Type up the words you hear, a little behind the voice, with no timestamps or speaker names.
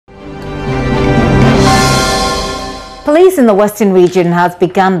Police in the Western region has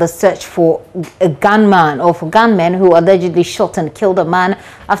begun the search for a gunman or for gunmen who allegedly shot and killed a man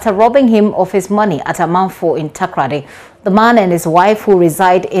after robbing him of his money at a Manfo in Takoradi. The man and his wife, who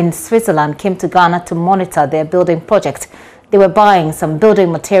reside in Switzerland, came to Ghana to monitor their building project. They were buying some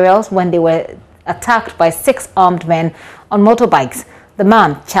building materials when they were attacked by 6 armed men on motorbikes. The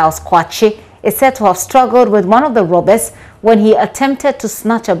man, Charles Kwachi, is said to have struggled with one of the robbers when he attempted to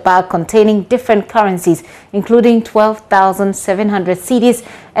snatch a bag containing different currencies, including 12,700 cedis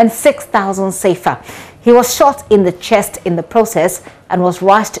and 6,000 sefa. He was shot in the chest in the process and was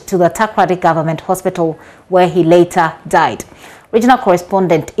rushed to the Takoradi Government Hospital, where he later died. Regional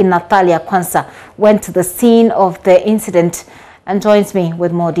correspondent Natalia Kwansa went to the scene of the incident and joins me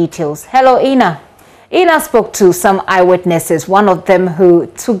with more details. Hello, Ina. Ina spoke to some eyewitnesses, one of them who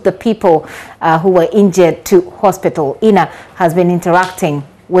took the people who were injured to hospital. Ina has been interacting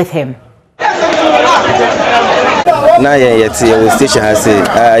with him. Now, station has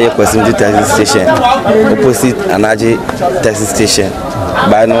a proximity taxi station opposite Anaji taxi station.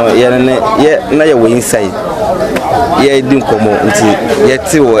 But no, now you're inside. Yeah, didn't come until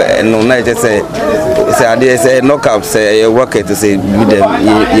yet. No, night say knockout, say a worker to say with them.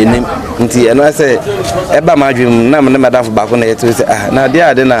 And I say, Eba Madrim, Nam Madame back on the to say, now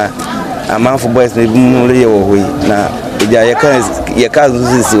there, then a man for boys may be away. Now, your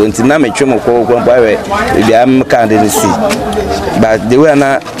cousins until Namichum or Cold Boy, the American see. But they were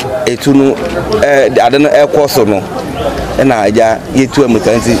not a tunu, I don't know, air course or no. And I get to a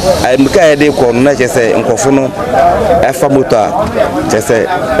mutancy. I make a day call, not just say, Uncle Fono, a famuta, just say,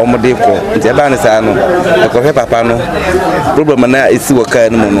 Omodeco, the Abanisano, a coffee papano. Problem now is to a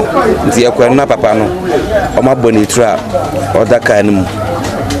kind of mono, the Aquana papano, or my bonny trap, or that kind of.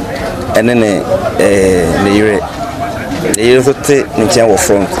 And then they also take in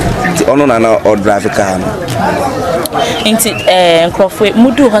front, the honor or drive a car. Into Crawford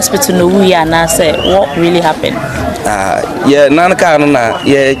Mudu Hospital, no, we are now say what really happened. Yeah, none can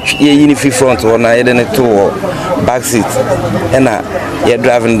unify front or I didn't tour back seat, and you're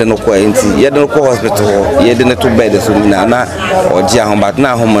driving the no quality, you don't call hospital, you didn't to bed as Nana or Jam, but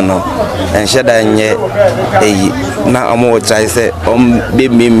now home and Shada and ye now more try say,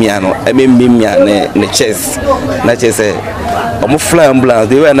 baby miano, I mean mimian in the chest, not just say, I'm a fly ambulance,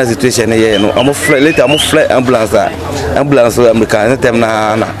 they were in a situation here, I'm a fly later, I'm a fly ambulance, ambulance, American, them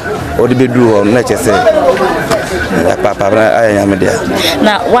na or the bedroom, not just say. Papa, I am there.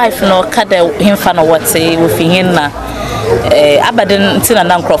 Now, wife no kada him fan or what say with him na. Abadan till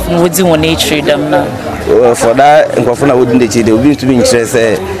and Crawford would do one nature them now. For that, Crawford wouldn't they will be to be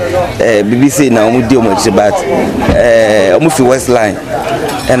interested. BBC now would do much about almost the West Line.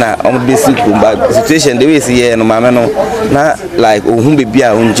 And I'm basic, but situation the way see no mamano na like whom be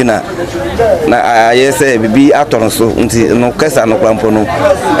a unjina. Na I say be actor so until no kesa no crampono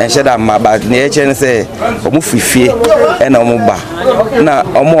and shed up my bad nature say omufifi and omuba. Na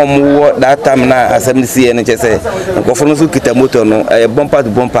omo that time na assembly and say go for no kita motor no bumper to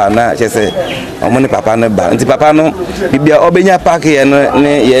bumper na say omoni papa no ba. Nti papa no bibia obenya park here no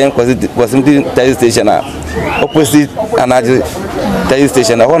ye proximity taxi station opposite Anaji taxi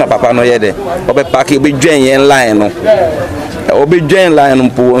station na hona papa no ye de obe park be dwen yen line no obe dwen line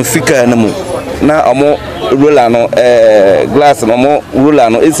mpo onfika na mu na omo roller no glass no omo roller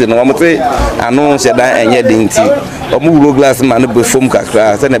no esi no omo te anu shedan enye de nti omo roller glass ma no be foam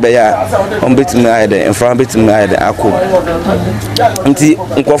kakra se na be ya omo betimi ayde en front betimi ayde akọ nti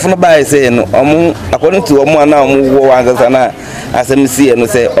nkofo no bae se no omo according to omo na omo wo wangasa na asemsi no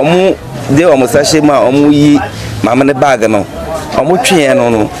se omo de omo sashe ma omo yi mama ne bag no omo twen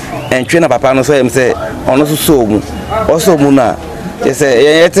no entwe na papa no so em se ono so mu oso mu na ye se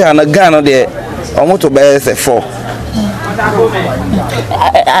yete ana Ghana de omo to be se 4.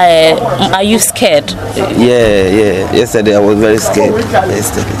 Are you scared? Yeah. Yesterday I was very scared.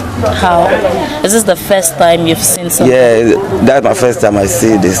 Yesterday. How? Is this the first time you've seen something? Yeah, that's my first time I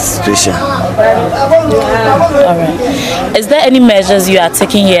see this situation. Alright. Is there any measures you are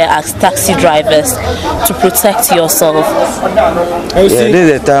taking here as taxi drivers to protect yourself? Yeah, this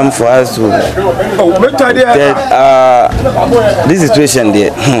is a time for us to this situation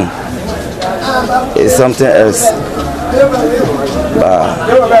there is something else.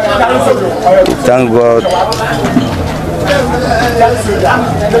 Thank God.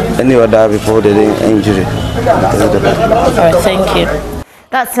 Any other before the injury. Alright, thank you.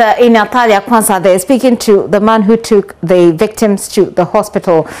 That's Natalia Kwansa there, speaking to the man who took the victims to the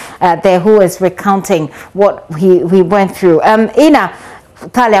hospital there, who is recounting what he went through. Ina,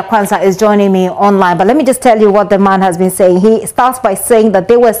 Talia Kwanzaa is joining me online, but let me just tell you what the man has been saying. He starts by saying that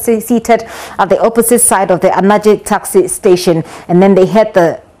they were seated at the opposite side of the Anaje taxi station, and then they heard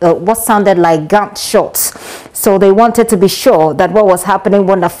the what sounded like gunshots. So they wanted to be sure that what was happening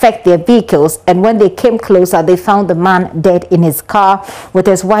wouldn't affect their vehicles. And when they came closer, they found the man dead in his car with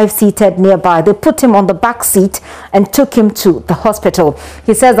his wife seated nearby. They put him on the back seat and took him to the hospital.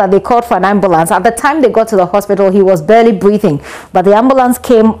 He says that they called for an ambulance. At the time they got to the hospital, he was barely breathing, but the ambulance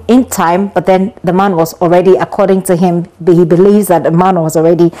came in time. But then the man was already, according to him, he believes that the man was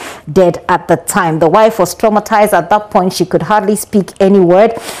already dead at the time. The wife was traumatized at that point. She could hardly speak any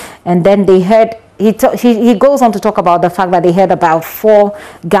word. And then they heard, he goes on to talk about the fact that they heard about 4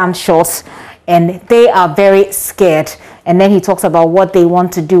 gunshots and they are very scared. And then he talks about what they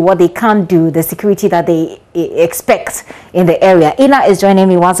want to do, what they can't do, the security that they expect in the area. Ina is joining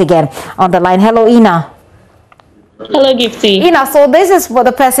me once again on the line. Hello, Ina. Hello, Gifty. Ina, so this is for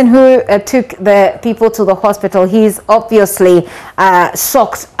the person who took the people to the hospital. He's obviously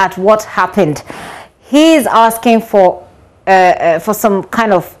shocked at what happened. He is asking for some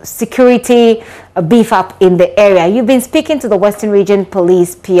kind of security beef up in the area. You've been speaking to the Western Region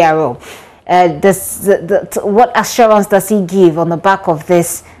Police PRO. What assurance does he give on the back of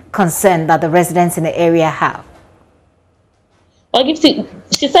this concern that the residents in the area have? Well,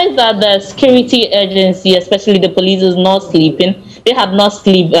 she says that the security agency, especially the police, is not sleeping. They have not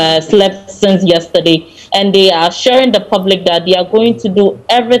slept since yesterday, and they are assuring the public that they are going to do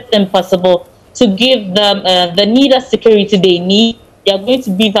everything possible to give them the needed security they need. They are going to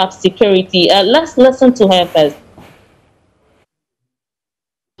beef up security. Let's listen to her first.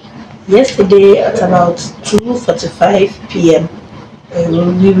 Yesterday at about 2:45 p.m.,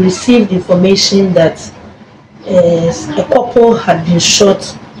 we received information that a couple had been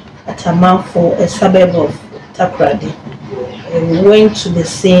shot at Amanfo, a suburb of Takoradi. We went to the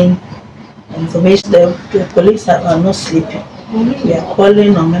scene. Information the police are not sleeping. We are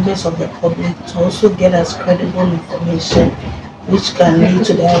calling on members of the public to also get us credible information which can lead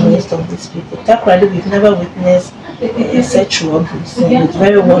to the arrest of these people. Takoradi, we've never witnessed such robberies. It's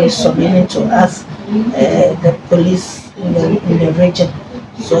very worrisome to us, the police in the region.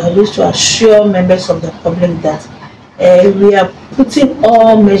 So I wish to assure members of the public that we are putting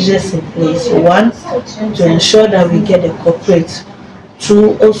all measures in place. 1, to ensure that we get the corporate.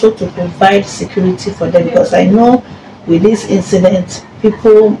 2, also to provide security for them, because I know with this incident,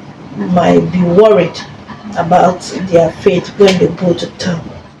 people might be worried about their fate when they go to town.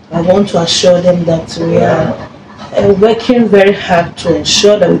 I want to assure them that we are working very hard to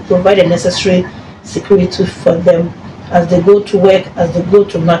ensure that we provide the necessary security for them as they go to work, as they go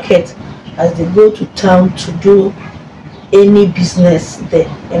to market, as they go to town to do any business there.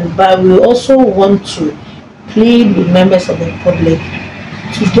 But we also want to plead with members of the public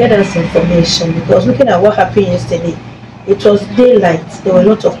to get us information, because looking at what happened yesterday, it was daylight. There were a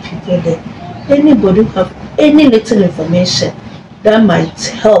lot of people there. Anybody who have any little information that might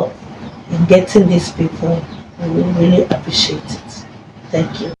help in getting these people, we will really appreciate it.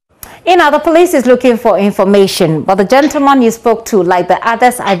 Thank you. The police is looking for information, but the gentleman you spoke to, like the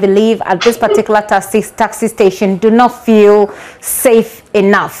others, I believe, at this particular taxi station, do not feel safe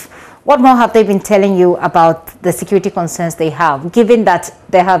enough. What more have they been telling you about the security concerns they have, given that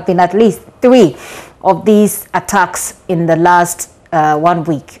there have been at least 3 of these attacks in the last 1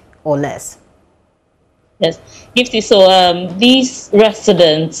 week or less? Yes, Gifty. So these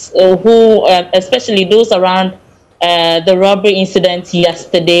residents who, especially those around the robbery incident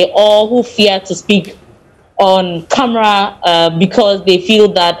yesterday, or who fear to speak on camera because they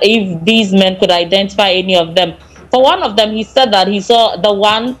feel that if these men could identify any of them. For one of them, he said that he saw the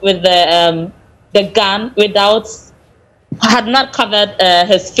one with the gun had not covered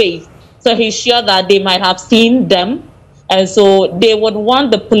his face. So he's sure that they might have seen them. And so they would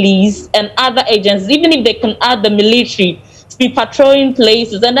want the police and other agencies, even if they can add the military, to be patrolling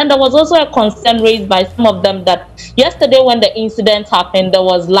places. And then there was also a concern raised by some of them that yesterday when the incident happened, there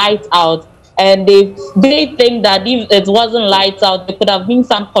was light out. And they think that if it wasn't lights out, there could have been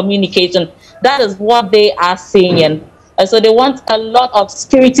some communication. That is what they are saying. And so they want a lot of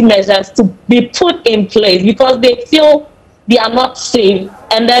security measures to be put in place because they feel they are not safe.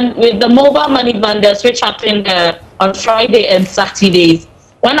 And then with the mobile money vendors, which happened on Friday and Saturdays,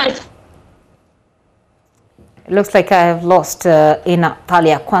 it looks like I have lost Talia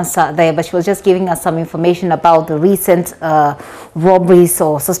Kwanzaa there, but she was just giving us some information about the recent robberies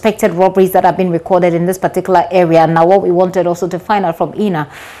or suspected robberies that have been recorded in this particular area. Now, what we wanted also to find out from Ina,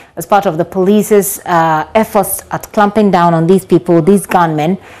 as part of the police's efforts at clamping down on these people, these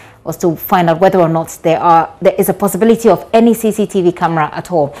gunmen, was to find out whether or not there is a possibility of any CCTV camera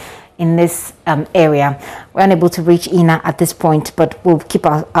at all in this area. We're unable to reach Ina at this point, but we'll keep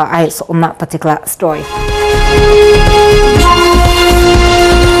our eyes on that particular story.